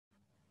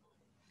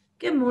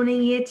Good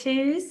morning, Year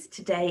Twos.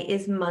 Today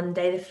is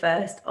Monday, the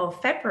 1st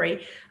of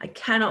February. I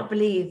cannot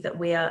believe that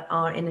we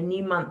are in a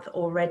new month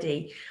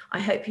already. I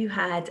hope you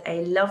had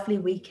a lovely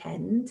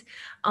weekend.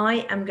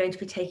 I am going to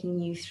be taking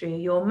you through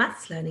your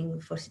maths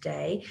learning for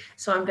today.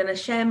 So I'm going to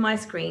share my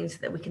screen so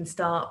that we can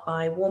start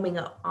by warming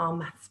up our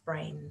maths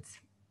brains.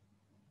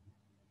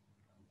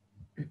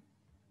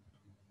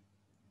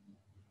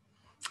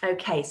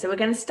 Okay, so we're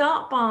going to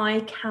start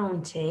by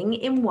counting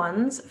in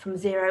ones from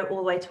 0 all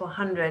the way to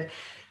 100.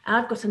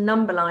 I've got a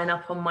number line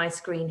up on my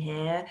screen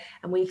here,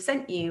 and we've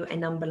sent you a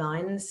number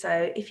line.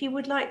 So if you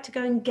would like to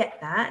go and get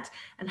that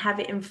and have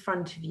it in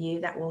front of you,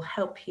 that will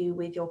help you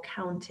with your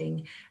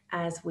counting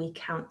as we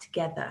count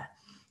together.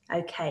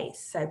 Okay,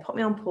 so pop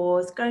me on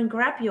pause, go and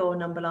grab your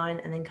number line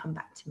and then come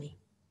back to me.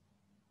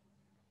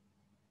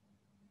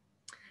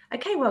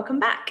 Okay, welcome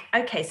back.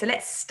 Okay, so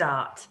let's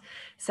start.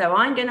 So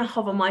I'm going to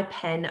hover my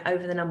pen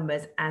over the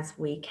numbers as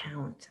we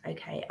count.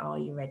 Okay, are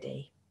you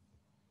ready?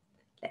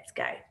 Let's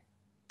go.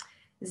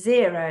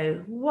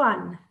 0,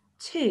 1,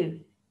 2,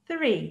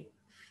 3,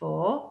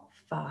 4,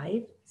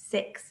 5,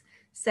 6,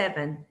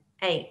 7,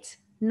 8,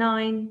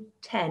 9,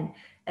 10,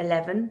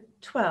 11,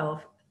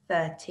 12,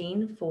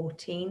 13,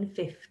 14,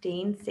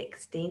 15,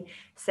 16,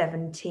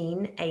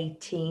 17,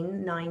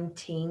 18,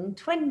 19,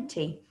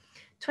 20.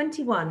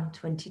 21,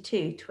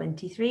 22,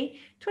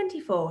 23,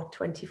 24,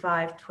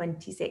 25,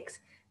 26,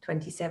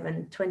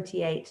 27,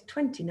 28,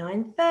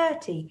 29,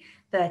 30,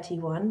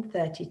 31,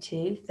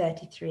 32,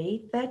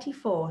 33,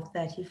 34,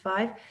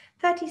 35,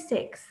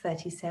 36,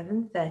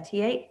 37,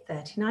 38,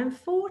 39,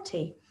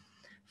 40.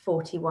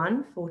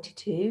 41,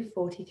 42,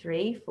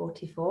 43,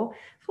 44,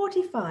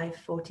 45,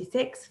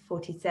 46,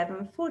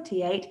 47,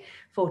 48,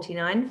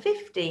 49,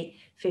 50,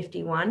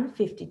 51,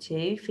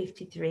 52,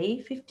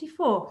 53,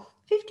 54,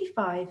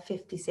 55,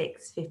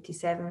 56,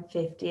 57,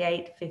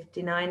 58,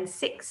 59,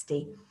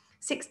 60,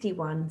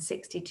 61,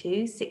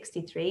 62,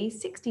 63,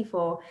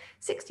 64,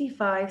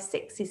 65,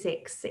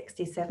 66,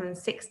 67,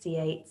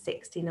 68,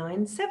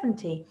 69,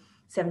 70,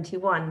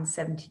 71,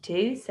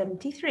 72,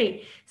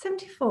 73,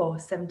 74,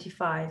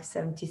 75,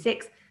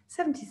 76,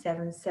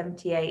 77,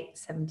 78,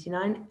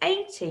 79,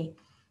 80,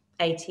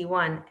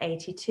 81,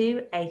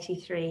 82,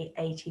 83,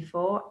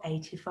 84,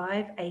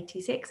 85,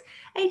 86,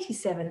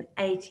 87,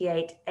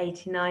 88,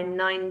 89,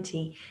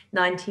 90,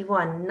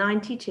 91,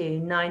 92,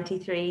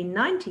 93,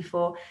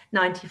 94,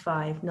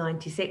 95,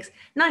 96,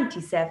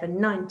 97,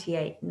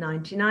 98,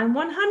 99,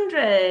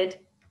 100.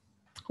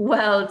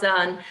 Well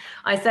done.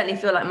 I certainly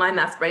feel like my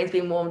maths brain's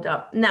been warmed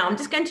up. Now I'm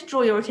just going to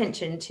draw your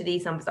attention to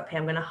these numbers up here.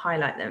 I'm going to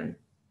highlight them.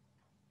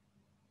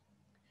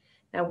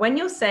 Now, when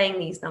you're saying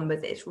these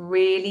numbers, it's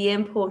really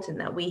important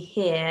that we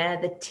hear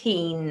the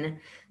teen,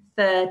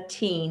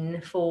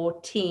 13,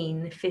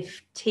 14,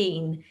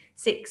 15,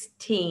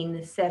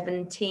 16,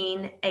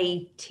 17,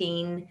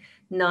 18,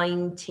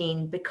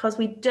 19, because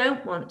we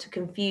don't want to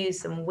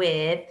confuse them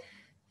with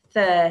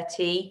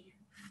 30,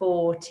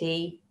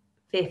 40,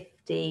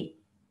 50,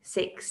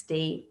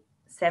 60,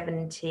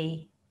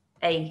 70,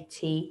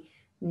 80,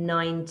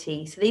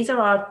 90. So these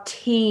are our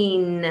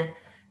teen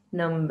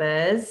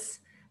numbers.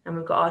 And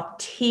we've got our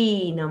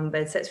T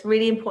numbers. So it's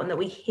really important that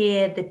we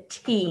hear the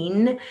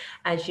teen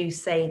as you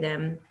say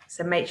them.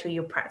 So make sure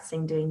you're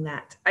practicing doing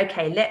that.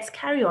 Okay, let's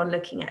carry on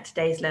looking at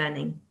today's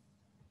learning.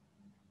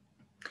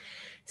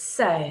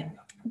 So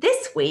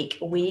this week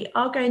we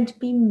are going to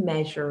be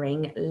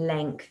measuring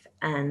length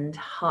and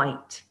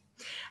height.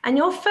 And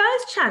your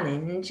first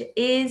challenge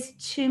is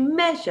to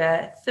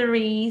measure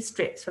 3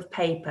 strips of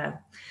paper.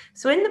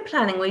 So in the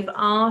planning, we've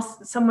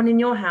asked someone in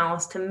your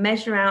house to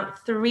measure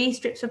out 3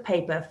 strips of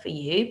paper for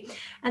you.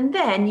 And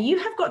then you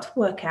have got to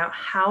work out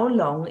how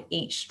long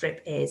each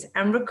strip is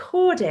and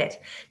record it.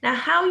 Now,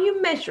 how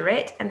you measure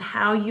it and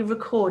how you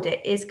record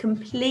it is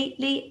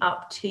completely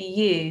up to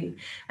you.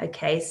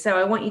 Okay, so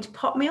I want you to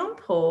pop me on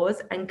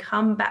pause and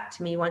come back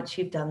to me once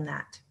you've done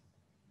that.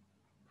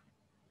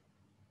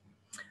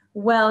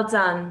 Well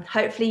done.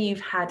 Hopefully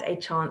you've had a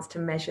chance to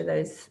measure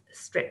those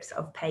strips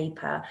of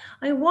paper.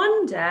 I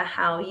wonder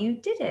how you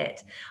did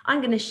it. I'm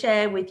going to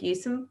share with you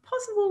some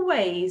possible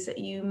ways that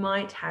you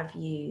might have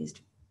used.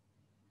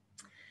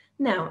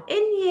 Now,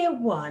 in year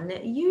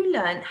 1, you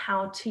learned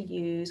how to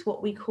use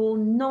what we call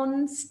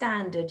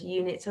non-standard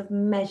units of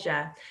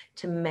measure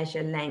to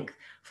measure length.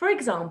 For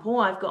example,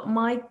 I've got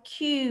my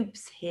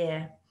cubes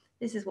here.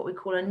 This is what we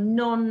call a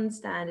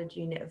non-standard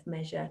unit of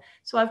measure.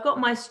 So I've got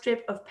my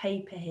strip of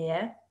paper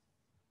here.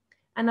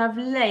 And I've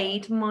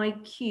laid my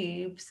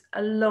cubes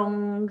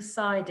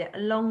alongside it,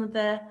 along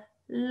the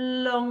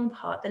long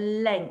part, the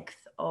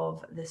length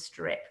of the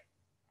strip.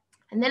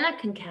 And then I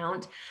can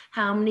count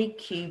how many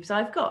cubes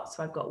I've got.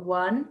 So I've got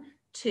 1,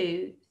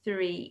 2,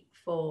 3,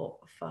 4,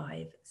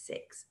 5,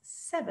 6,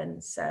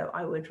 7. So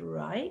I would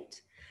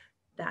write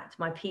that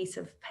my piece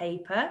of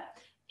paper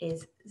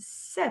is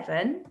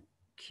 7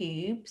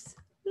 cubes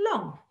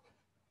long.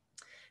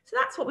 So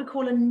that's what we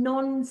call a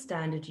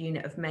non-standard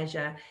unit of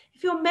measure.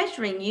 If you're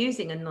measuring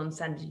using a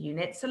non-standard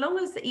unit, so long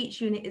as each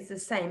unit is the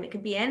same, it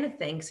could be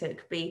anything. So it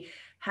could be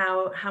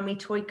how many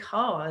toy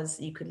cars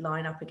you could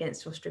line up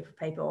against your strip of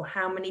paper, or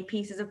how many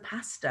pieces of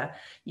pasta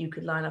you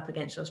could line up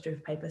against your strip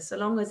of paper, so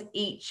long as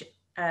each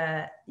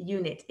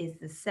unit is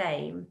the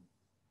same.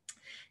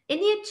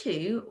 In year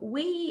 2,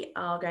 we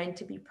are going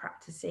to be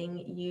practicing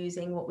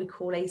using what we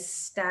call a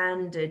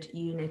standard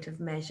unit of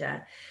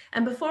measure.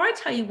 And before I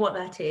tell you what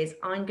that is,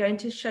 I'm going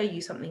to show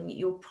you something that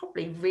you're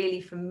probably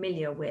really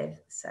familiar with.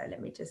 So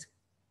let me just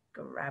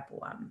grab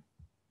one.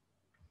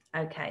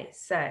 Okay,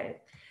 so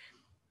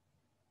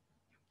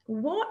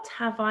what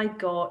have I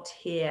got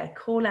here?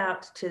 Call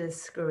out to the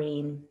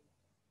screen.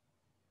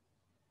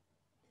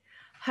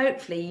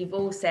 Hopefully you've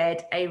all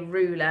said a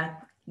ruler.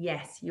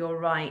 Yes, you're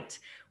right.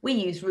 We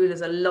use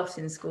rulers a lot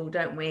in school,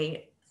 don't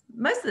we?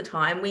 Most of the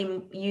time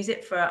we use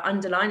it for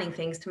underlining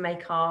things to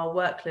make our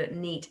work look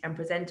neat and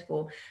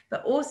presentable,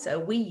 but also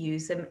we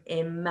use them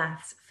in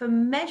maths for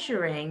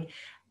measuring.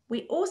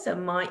 We also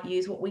might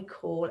use what we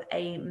call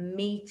a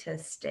meter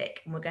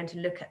stick, and we're going to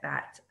look at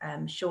that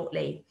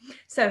shortly.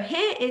 So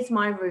here is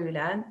my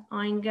ruler.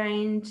 I'm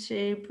going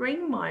to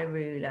bring my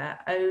ruler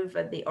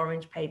over the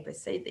orange paper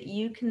so that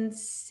you can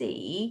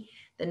see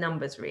the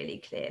numbers really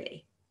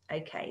clearly.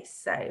 Okay,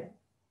 so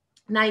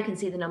now you can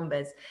see the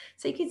numbers.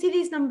 So you can see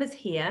these numbers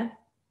here.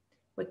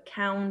 We're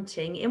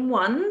counting in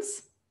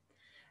ones.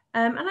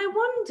 And I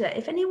wonder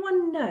if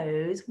anyone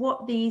knows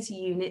what these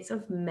units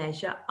of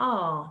measure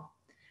are.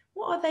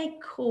 What are they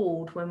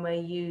called when we're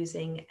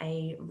using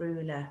a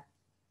ruler?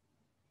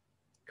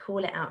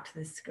 Call it out to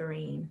the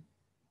screen.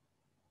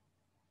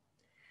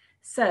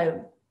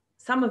 So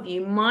some of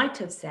you might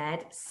have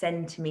said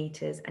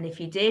centimeters, and if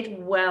you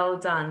did, well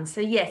done. So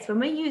yes, when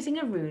we're using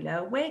a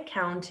ruler, we're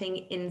counting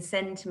in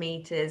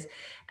centimeters,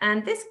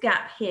 and this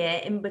gap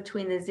here in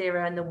between the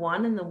 0 and the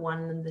 1 and the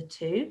 1 and the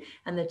 2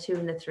 and the 2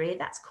 and the 3,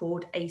 that's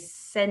called a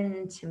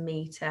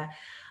centimeter.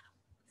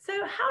 So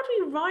how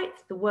do we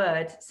write the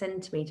word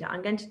centimeter?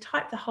 I'm going to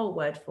type the whole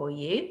word for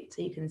you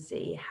so you can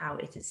see how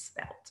it is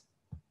spelled.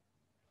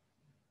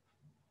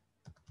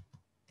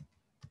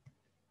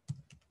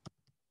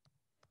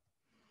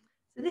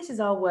 So this is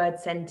our word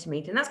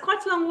centimetre, and that's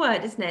quite a long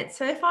word, isn't it?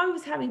 So if I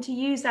was having to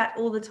use that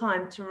all the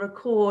time to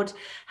record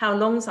how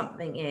long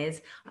something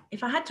is,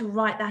 if I had to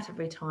write that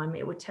every time,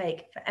 it would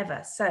take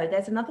forever. So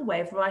there's another way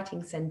of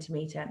writing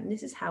centimetre, and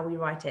this is how we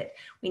write it.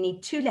 We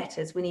need 2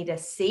 letters. We need a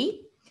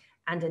C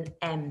and an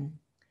M.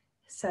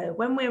 So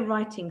when we're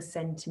writing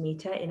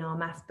centimetre in our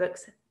math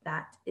books,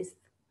 that is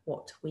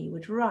what we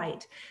would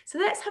write. So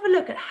let's have a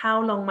look at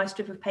how long my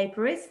strip of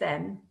paper is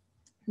then.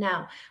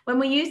 Now, when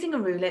we're using a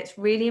ruler, it's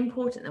really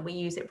important that we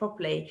use it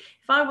properly.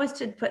 If I was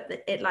to put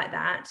it like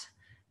that,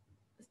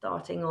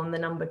 starting on the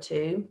number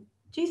 2,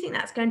 do you think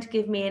that's going to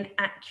give me an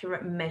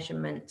accurate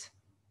measurement?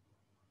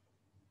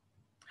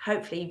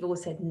 Hopefully you've all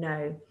said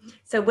no.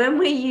 So when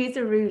we use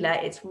a ruler,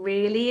 it's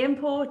really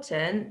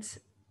important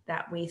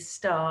that we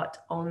start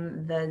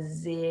on the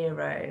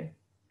 0.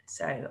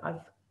 So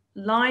I've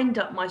lined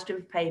up my strip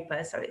of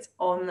paper so it's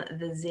on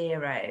the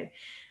 0.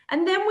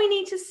 And then we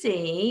need to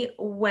see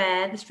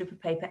where the strip of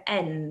paper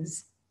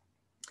ends.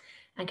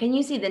 And can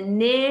you see the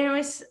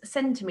nearest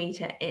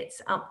centimetre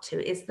it's up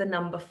to is the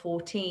number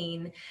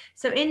 14.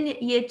 So in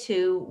year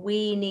 2,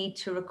 we need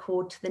to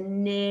record to the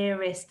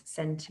nearest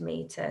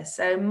centimetre.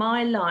 So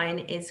my line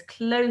is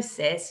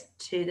closest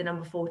to the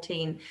number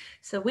 14.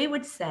 So we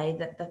would say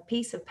that the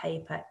piece of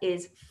paper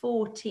is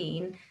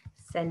 14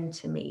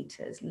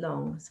 centimetres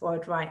long. So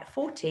I'd write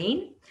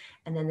 14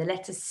 and then the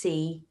letter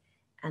C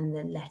and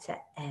the letter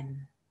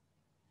M.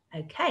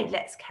 Okay,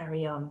 let's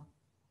carry on.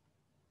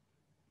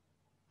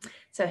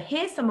 So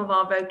here's some of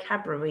our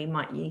vocabulary we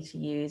might need to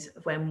use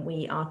when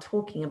we are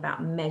talking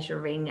about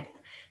measuring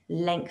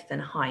length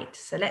and height.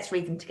 So let's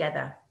read them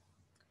together.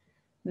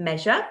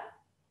 Measure,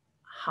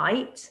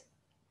 height,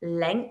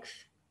 length,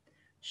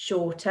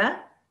 shorter,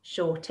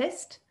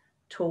 shortest,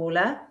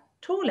 taller,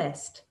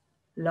 tallest,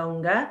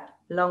 longer,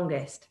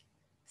 longest,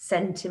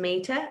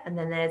 centimetre, and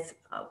then there's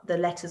the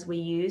letters we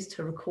use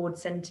to record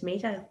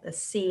centimetre, a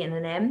C and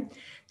an M.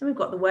 Then we've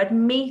got the word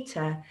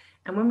metre,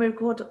 and when we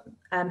record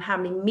how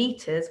many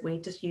metres, we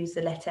just use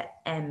the letter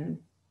M.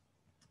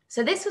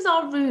 So this was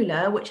our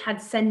ruler, which had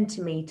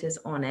centimetres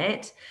on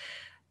it.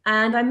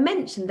 And I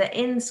mentioned that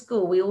in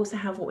school, we also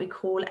have what we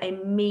call a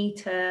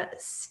meter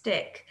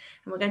stick,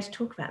 and we're going to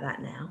talk about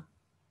that now.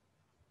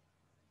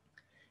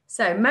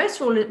 So most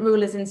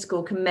rulers in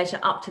school can measure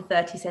up to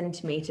 30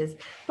 centimetres,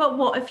 but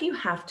what if you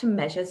have to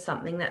measure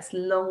something that's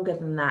longer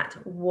than that?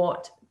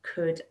 What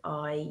could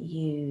I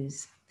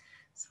use?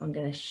 So I'm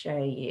going to show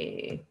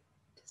you,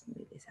 just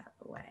move this out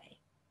of the way.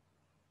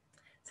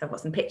 So I've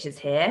got some pictures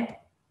here.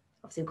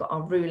 Obviously we've got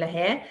our ruler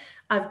here.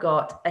 I've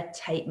got a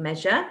tape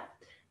measure.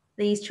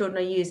 These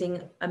children are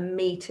using a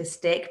meter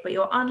stick, but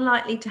you're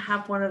unlikely to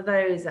have one of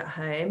those at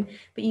home,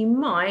 but you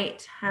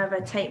might have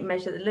a tape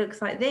measure that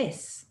looks like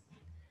this.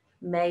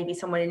 Maybe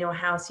someone in your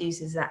house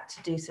uses that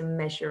to do some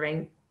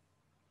measuring.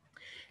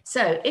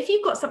 So if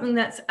you've got something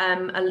that's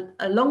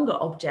a longer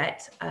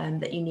object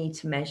that you need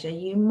to measure,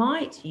 you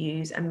might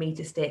use a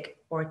meter stick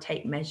or a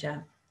tape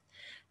measure.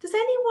 Does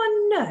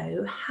anyone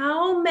know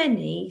how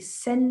many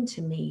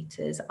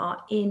centimetres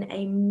are in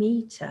a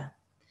metre?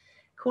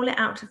 Call it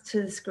out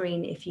to the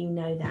screen if you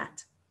know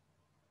that.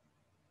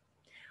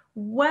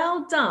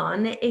 Well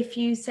done. If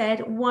you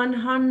said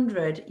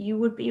 100, you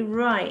would be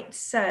right.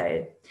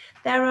 So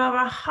there are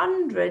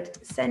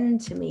 100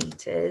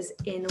 centimetres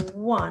in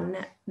 1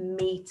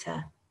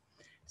 metre.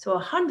 So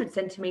 100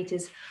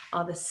 centimetres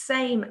are the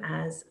same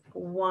as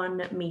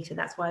 1 metre.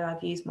 That's why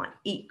I've used my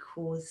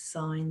equals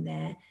sign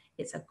there.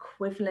 It's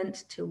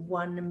equivalent to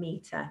 1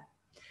 metre.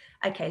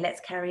 Okay,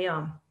 let's carry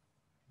on.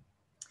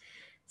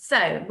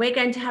 So we're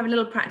going to have a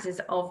little practice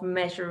of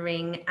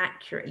measuring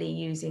accurately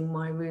using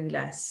my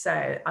ruler.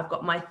 So I've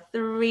got my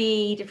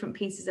 3 different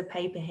pieces of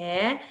paper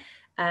here.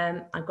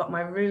 I've got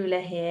my ruler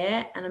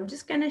here, and I'm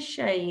just going to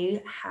show you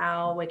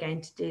how we're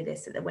going to do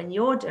this so that when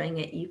you're doing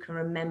it, you can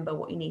remember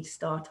what you need to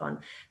start on.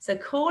 So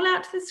call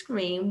out to the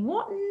screen,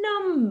 what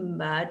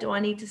number do I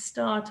need to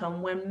start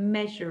on when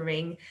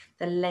measuring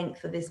the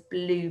length of this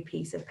blue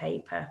piece of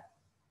paper?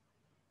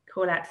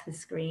 Call out to the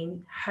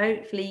screen.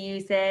 Hopefully you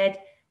said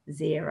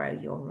 0,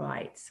 you're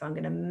right. So I'm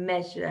going to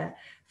measure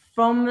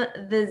from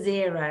the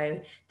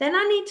 0. Then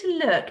I need to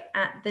look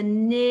at the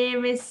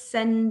nearest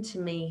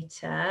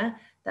centimetre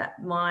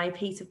that my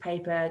piece of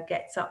paper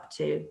gets up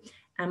to.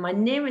 And my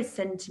nearest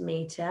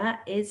centimetre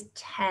is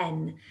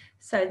 10.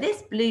 So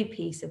this blue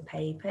piece of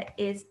paper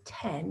is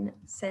 10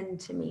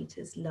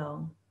 centimetres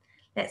long.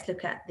 Let's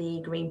look at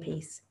the green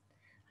piece.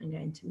 I'm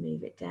going to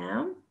move it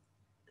down,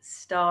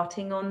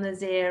 starting on the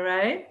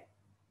 0.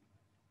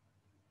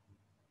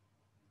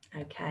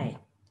 Okay,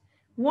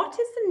 what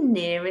is the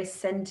nearest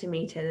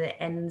centimetre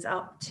that ends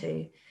up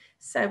to?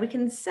 So we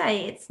can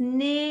say it's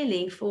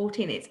nearly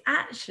 14. It's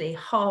actually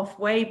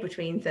halfway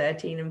between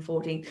 13 and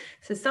 14.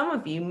 So some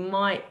of you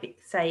might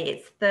say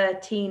it's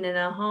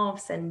 13.5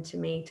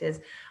 centimetres.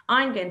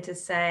 I'm going to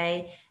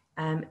say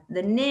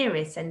the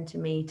nearest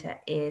centimetre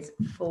is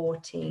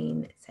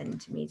 14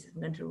 centimetres.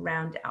 I'm going to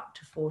round it up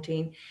to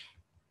 14.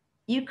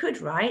 You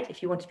could write,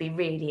 if you want to be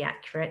really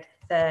accurate,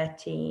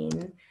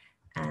 13.5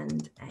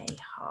 centimetres.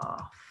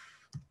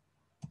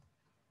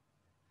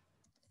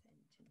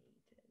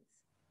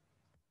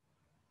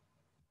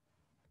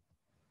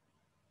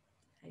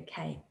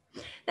 Okay,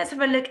 let's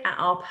have a look at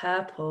our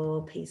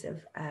purple piece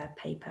of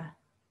paper.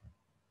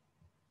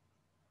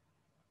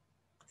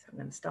 So I'm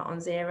going to start on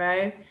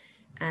 0,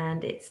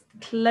 and it's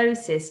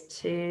closest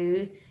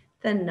to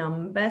the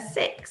number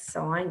 6.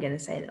 So I'm going to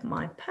say that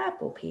my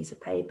purple piece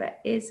of paper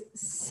is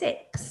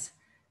 6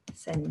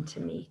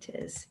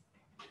 centimetres.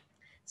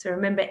 So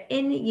remember,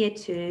 in year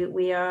 2,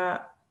 we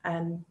are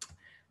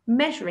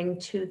measuring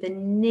to the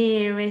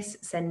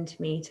nearest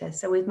centimetre.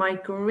 So with my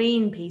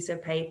green piece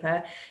of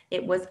paper,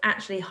 it was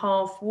actually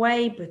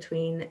halfway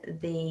between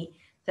the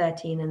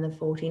 13 and the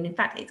 14. In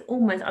fact, it's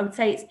almost, I would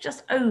say it's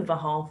just over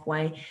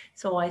halfway.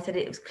 So I said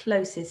it was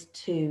closest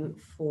to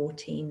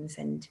 14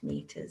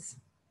 centimetres.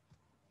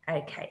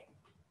 Okay.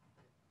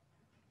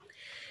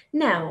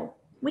 Now,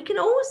 we can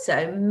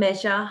also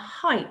measure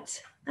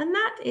height. And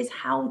that is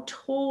how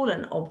tall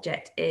an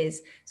object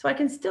is. So I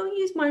can still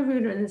use my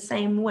ruler in the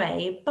same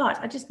way, but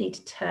I just need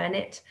to turn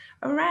it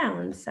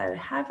around. So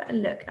have a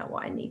look at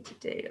what I need to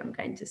do. I'm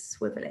going to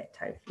swivel it,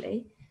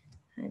 hopefully.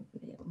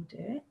 Hopefully it will do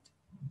it.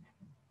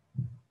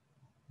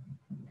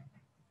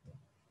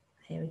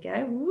 Here we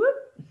go.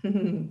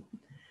 Whoop.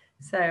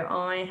 So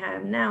I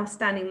am now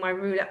standing my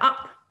ruler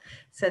up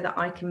so that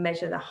I can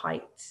measure the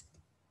height.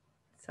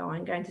 So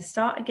I'm going to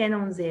start again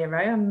on 0.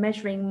 I'm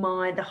measuring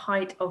the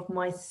height of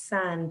my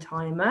sand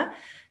timer.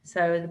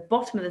 So the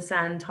bottom of the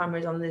sand timer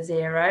is on the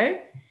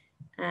 0.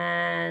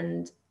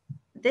 And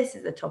this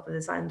is the top of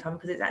the sand timer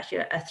because it's actually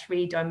a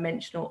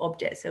 3-dimensional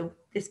object. So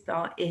this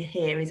part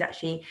here is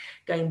actually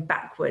going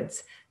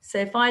backwards. So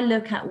if I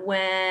look at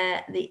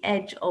where the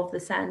edge of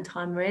the sand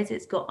timer is,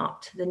 it's got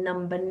up to the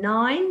number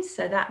 9.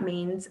 So that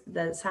means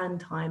the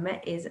sand timer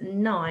is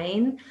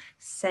 9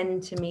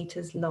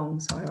 centimetres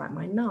long. So I write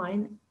my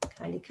 9,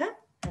 curly cut,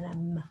 and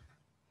M,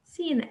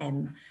 C and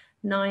M,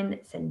 9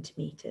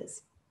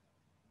 centimetres.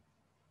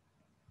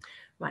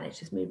 Right, let's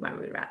just move my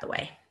ruler out of the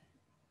way.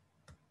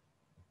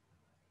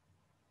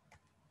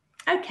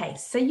 Okay,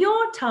 so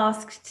your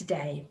task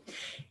today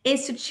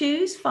is to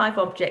choose 5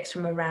 objects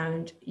from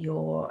around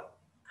your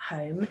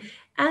home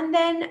and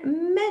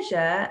then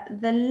measure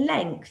the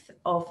length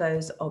of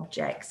those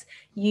objects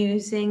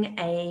using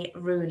a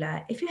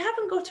ruler. If you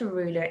haven't got a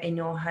ruler in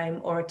your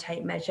home or a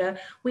tape measure,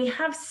 we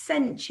have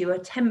sent you a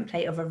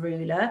template of a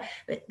ruler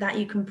that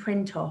you can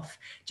print off.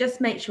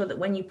 Just make sure that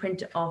when you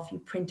print it off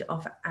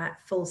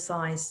at full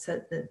size so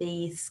that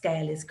the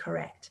scale is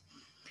correct.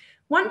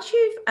 Once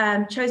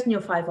you've chosen your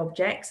 5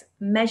 objects,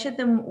 measure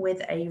them with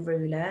a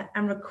ruler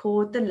and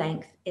record the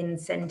length in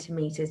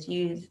centimetres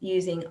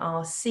using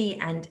our C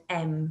and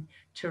M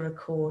to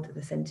record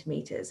the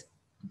centimetres.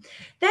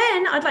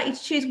 Then I'd like you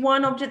to choose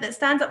one object that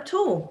stands up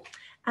tall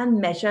and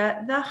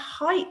measure the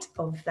height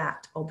of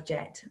that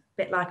object, a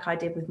bit like I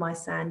did with my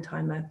sand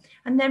timer,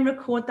 and then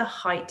record the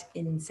height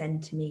in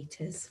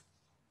centimetres.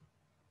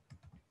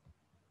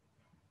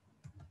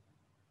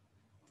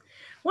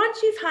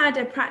 Once you've had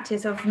a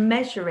practice of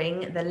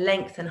measuring the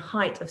length and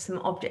height of some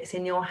objects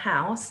in your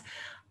house,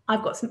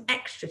 I've got some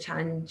extra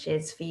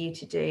challenges for you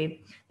to do.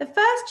 The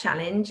first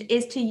challenge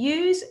is to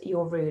use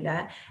your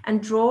ruler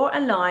and draw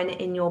a line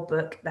in your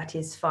book that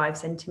is 5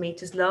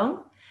 centimetres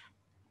long,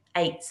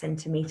 8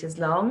 centimetres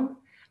long,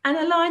 and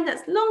a line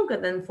that's longer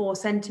than 4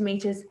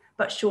 centimetres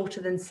but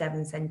shorter than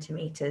 7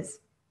 centimetres.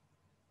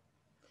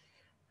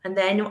 And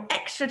then your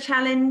extra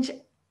challenge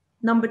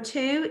number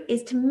 2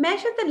 is to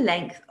measure the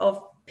length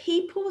of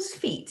people's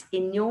feet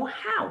in your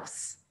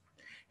house.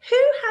 Who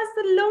has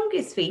the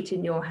longest feet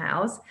in your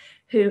house?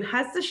 Who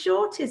has the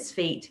shortest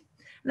feet?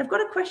 And I've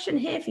got a question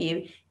here for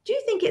you. Do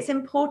you think it's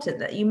important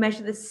that you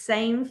measure the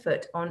same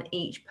foot on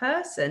each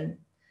person,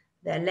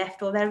 their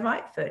left or their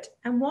right foot?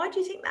 And why do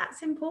you think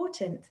that's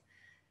important?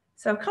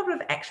 So a couple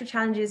of extra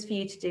challenges for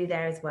you to do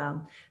there as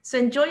well. So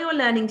enjoy your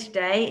learning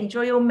today,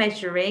 enjoy your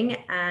measuring,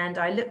 and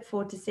I look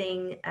forward to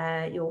seeing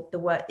the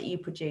work that you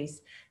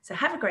produce. So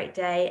have a great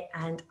day,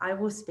 and I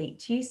will speak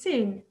to you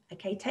soon.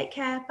 Okay, take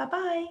care.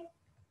 Bye-bye.